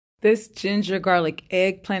This ginger garlic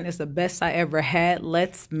eggplant is the best I ever had.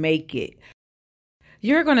 Let's make it.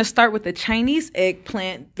 You're going to start with the Chinese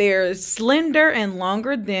eggplant. They're slender and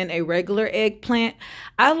longer than a regular eggplant.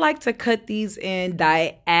 I like to cut these in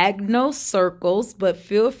diagonal circles, but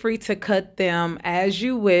feel free to cut them as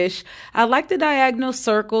you wish. I like the diagonal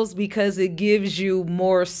circles because it gives you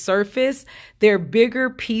more surface. They're bigger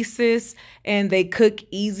pieces and they cook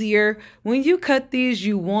easier. When you cut these,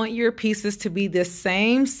 you want your pieces to be the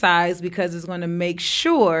same size because it's going to make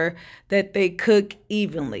sure that they cook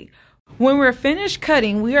evenly. When we're finished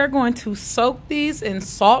cutting, we are going to soak these in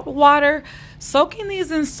salt water. Soaking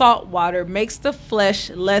these in salt water makes the flesh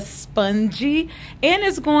less spongy and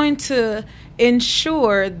is going to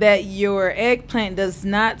ensure that your eggplant does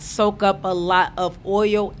not soak up a lot of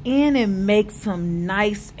oil, and it makes them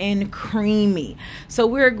nice and creamy. So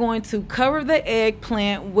we're going to cover the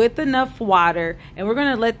eggplant with enough water and we're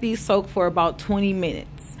going to let these soak for about 20 minutes.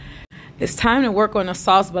 It's time to work on the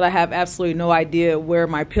sauce, but I have absolutely no idea where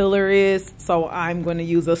my peeler is, so I'm going to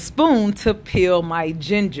use a spoon to peel my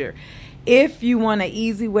ginger. If you want an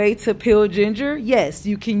easy way to peel ginger, yes,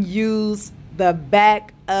 you can use the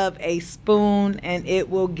back of a spoon and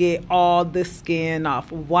it will get all the skin off.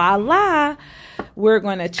 Voila! We're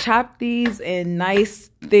going to chop these in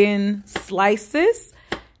nice thin slices.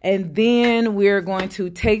 And then we're going to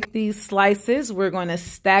take these slices, we're going to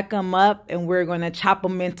stack them up, and we're going to chop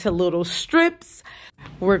them into little strips.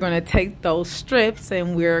 We're going to take those strips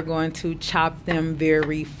and we're going to chop them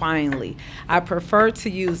very finely. I prefer to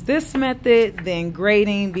use this method than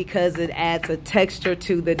grating because it adds a texture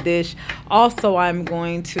to the dish. Also, I'm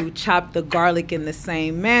going to chop the garlic in the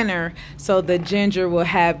same manner so the ginger will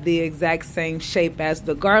have the exact same shape as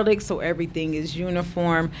the garlic, so everything is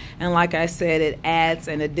uniform. And like I said, it adds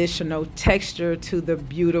an additional texture to the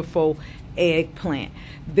beautiful eggplant.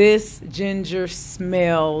 This ginger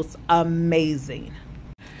smells amazing.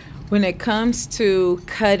 When it comes to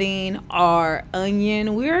cutting our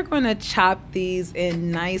onion, we're going to chop these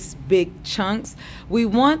in nice big chunks. We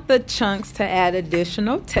want the chunks to add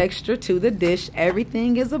additional texture to the dish.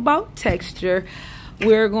 Everything is about texture.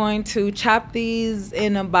 We're going to chop these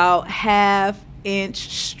in about 1/2-inch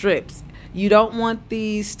strips. You don't want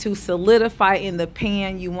these to solidify in the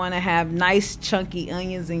pan. You want to have nice chunky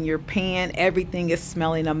onions in your pan. Everything is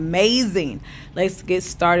smelling amazing. Let's get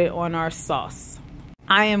started on our sauce.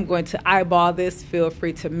 I am going to eyeball this. Feel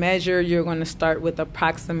free to measure. You're going to start with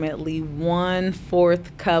approximately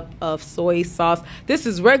 1/4 cup of soy sauce. This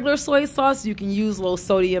is regular soy sauce. You can use low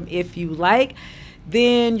sodium if you like.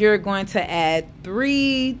 Then you're going to add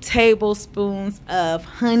 3 tablespoons of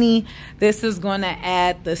honey. This is going to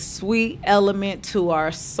add the sweet element to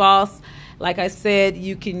our sauce. Like I said,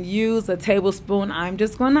 you can use a tablespoon. I'm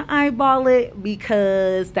just going to eyeball it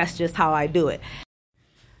because that's just how I do it.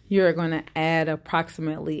 You're going to add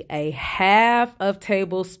approximately 1/2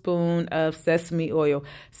 tablespoon of sesame oil.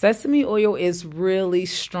 Sesame oil is really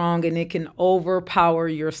strong and it can overpower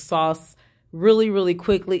your sauce really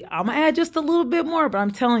quickly. I'm going to add just a little bit more, but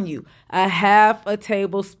I'm telling you, 1/2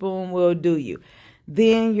 tablespoon will do you.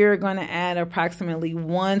 Then you're going to add approximately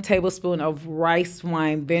 1 tablespoon of rice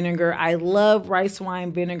wine vinegar. I love rice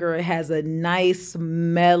wine vinegar. It has a nice,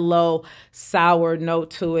 mellow, sour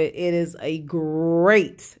note to it. It is a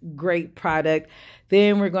great product.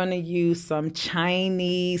 Then we're going to use some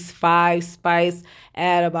Chinese 5-spice.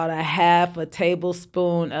 Add about 1/2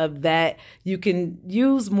 tablespoon of that. You can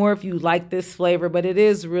use more if you like this flavor, but it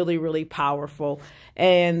is really powerful.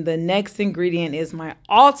 And the next ingredient is my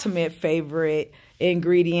ultimate favorite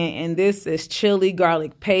ingredient, and this is chili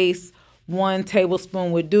garlic paste. 1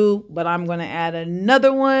 tablespoon would do, but I'm going to add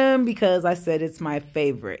another one because I said it's my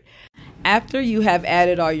favorite. After you have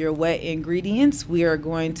added all your wet ingredients, we are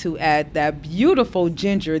going to add that beautiful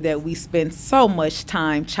ginger that we spent so much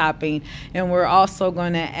time chopping, and we're also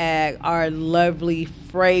going to add our lovely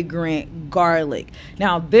fragrant garlic.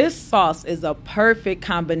 Now, this sauce is a perfect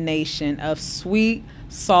combination of sweet,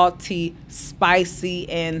 salty, spicy,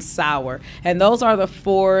 and sour. And those are the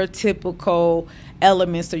 4 typical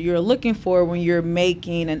elements that you're looking for when you're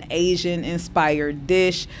making an Asian inspired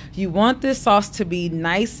dish. You want this sauce to be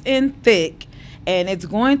nice and thick, and it's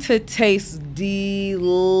going to taste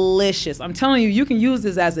delicious. I'm telling you, you can use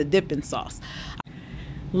this as a dipping sauce.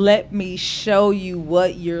 Let me show you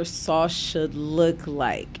what your sauce should look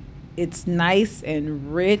like. It's nice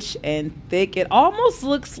and rich and thick. It almost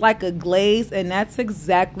looks like a glaze, and that's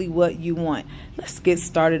exactly what you want. Let's get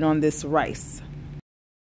started on this rice.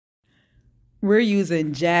 We're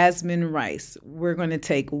using jasmine rice. We're going to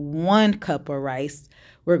take 1 cup of rice.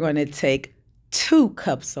 We're going to take 2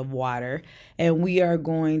 cups of water, and we are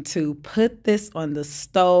going to put this on the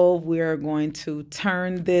stove. We are going to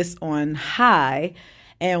turn this on high,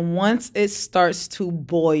 and once it starts to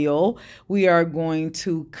boil, we are going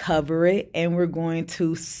to cover it and we're going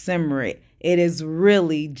to simmer it. It is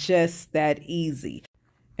really just that easy.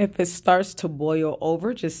 If it starts to boil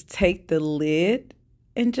over, just take the lid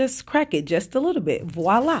and just crack it just a little bit.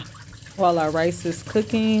 Voila. While our rice is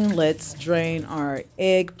cooking, let's drain our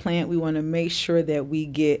eggplant. We want to make sure that we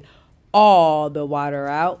get all the water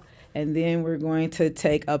out. And then we're going to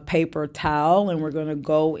take a paper towel and we're going to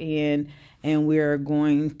go in and we're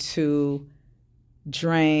going to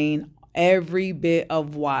drain every bit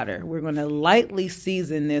of water. We're going to lightly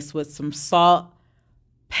season this with some salt,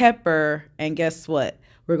 pepper, and guess what?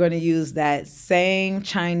 We're going to use that same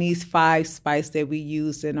Chinese 5 spice that we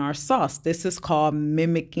used in our sauce. This is called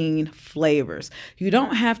mimicking flavors. You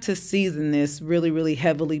don't have to season this really, really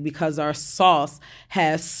heavily because our sauce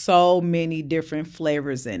has so many different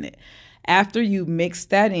flavors in it. After you mix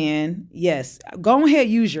that in, yes, go ahead,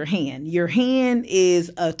 use your hand. Your hand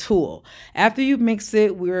is a tool. After you mix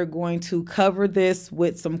it, we're going to cover this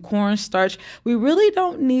with some cornstarch. We really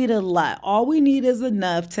don't need a lot. All we need is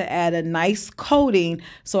enough to add a nice coating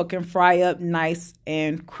so it can fry up nice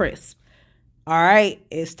and crisp. All right,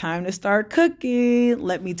 it's time to start cooking.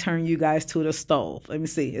 Let me turn you guys to the stove. Let me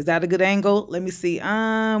see. Is that a good angle? Let me see.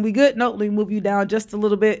 We good? Nope, let me move you down just a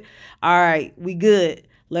little bit. All right, we good.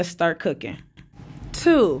 Let's start cooking.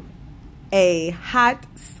 2, a hot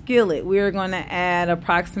skillet. We're going to add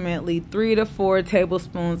approximately 3 to 4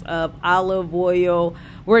 tablespoons of olive oil.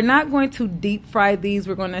 We're not going to deep fry these.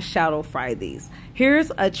 We're going to shallow fry these. Here's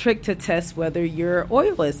a trick to test whether your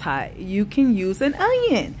oil is hot. You can use an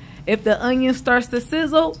onion. If the onion starts to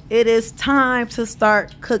sizzle, it is time to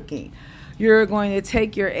start cooking. You're going to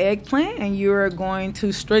take your eggplant and you're going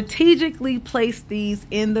to strategically place these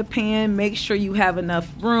in the pan. Make sure you have enough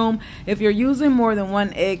room. If you're using more than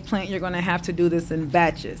 1 eggplant, you're going to have to do this in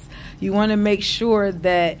batches. You want to make sure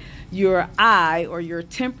that your eye or your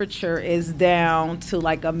temperature is down to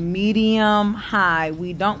like a medium high.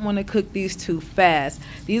 We don't want to cook these too fast.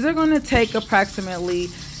 These are going to take approximately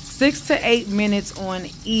 6 to 8 minutes on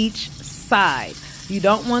each side. You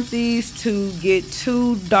don't want these to get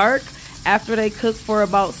too dark. After they cook for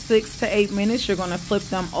about 6 to 8 minutes, you're going to flip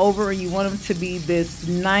them over and you want them to be this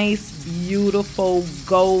nice, beautiful,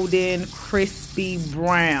 golden, crispy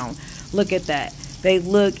brown. Look at that. They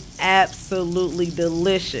look absolutely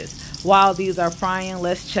delicious. While these are frying,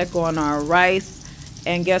 let's check on our rice.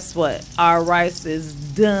 And guess what? Our rice is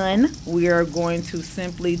done. We are going to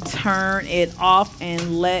simply turn it off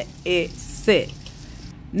and let it sit.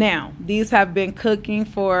 Now, these have been cooking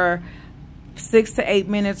for 6 to 8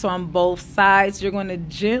 minutes on both sides. You're going to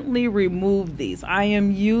gently remove these. I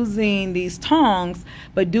am using these tongs,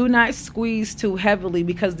 but do not squeeze too heavily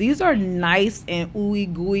because these are nice and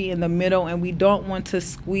ooey gooey in the middle and we don't want to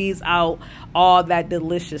squeeze out all that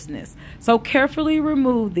deliciousness. So carefully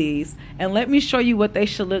remove these and let me show you what they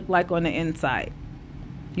should look like on the inside.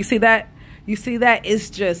 You see that? You see that? It's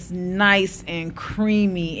just nice and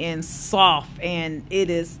creamy and soft, and it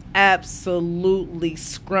is absolutely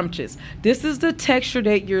scrumptious. This is the texture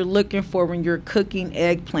that you're looking for when you're cooking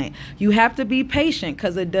eggplant. You have to be patient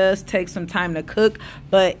because it does take some time to cook,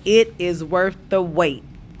 but it is worth the wait.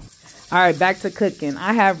 All right, back to cooking.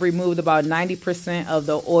 I have removed about 90% of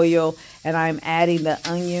the oil and I'm adding the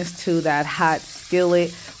onions to that hot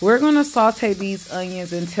skillet. We're going to saute these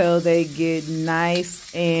onions until they get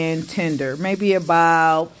nice and tender, maybe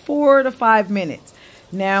about 4 to 5 minutes.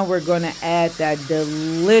 Now we're going to add that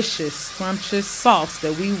delicious, scrumptious sauce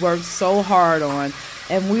that we worked so hard on.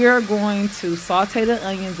 And we are going to saute the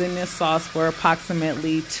onions in this sauce for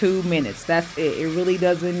approximately 2 minutes. That's it. It really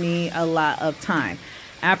doesn't need a lot of time.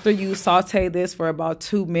 After you saute this for about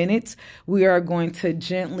 2 minutes, we are going to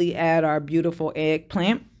gently add our beautiful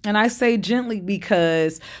eggplant. And I say gently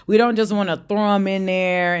because we don't just want to throw them in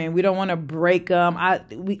there and we don't want to break them.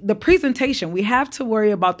 The presentation, we have to worry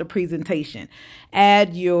about the presentation.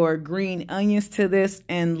 Add your green onions to this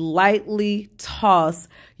and lightly toss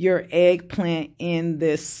your eggplant in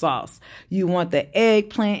this sauce. You want the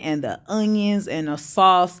eggplant and the onions and the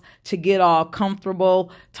sauce to get all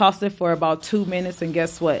comfortable. Toss it for about 2 minutes and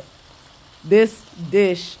guess what? This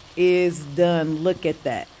dish is done. Look at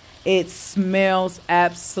that. It smells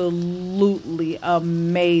absolutely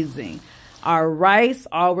amazing. Our rice,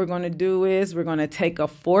 all we're going to do is we're going to take a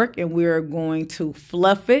fork and we're going to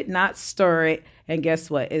fluff it, not stir it. And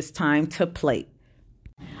guess what? It's time to plate.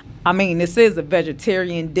 I mean, this is a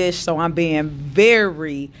vegetarian dish, so I'm being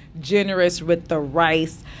very generous with the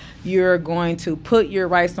rice. You're going to put your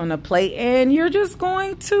rice on a plate and you're just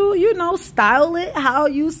going to, style it how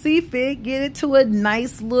you see fit. Get it to a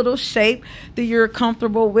nice little shape that you're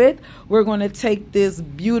comfortable with. We're going to take this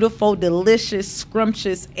beautiful, delicious,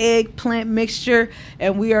 scrumptious eggplant mixture,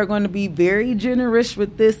 and we are going to be very generous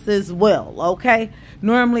with this as well, okay?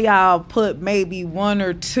 Normally I'll put maybe 1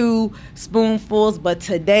 or 2 spoonfuls, but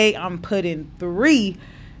today I'm putting 3.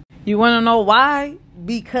 You want to know why?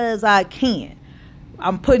 Because I can.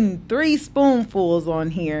 I'm putting 3 spoonfuls on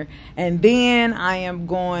here, and then I am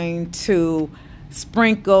going to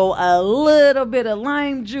sprinkle a little bit of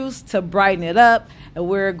lime juice to brighten it up, and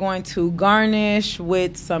we're going to garnish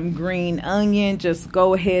with some green onion. Just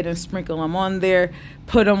go ahead and sprinkle them on there,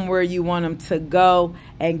 put them where you want them to go,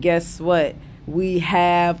 and guess what? We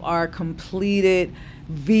have our completed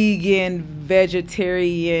vegan,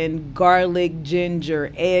 vegetarian, garlic,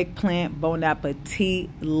 ginger, eggplant. Bon appetit.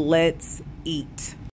 Let's eat.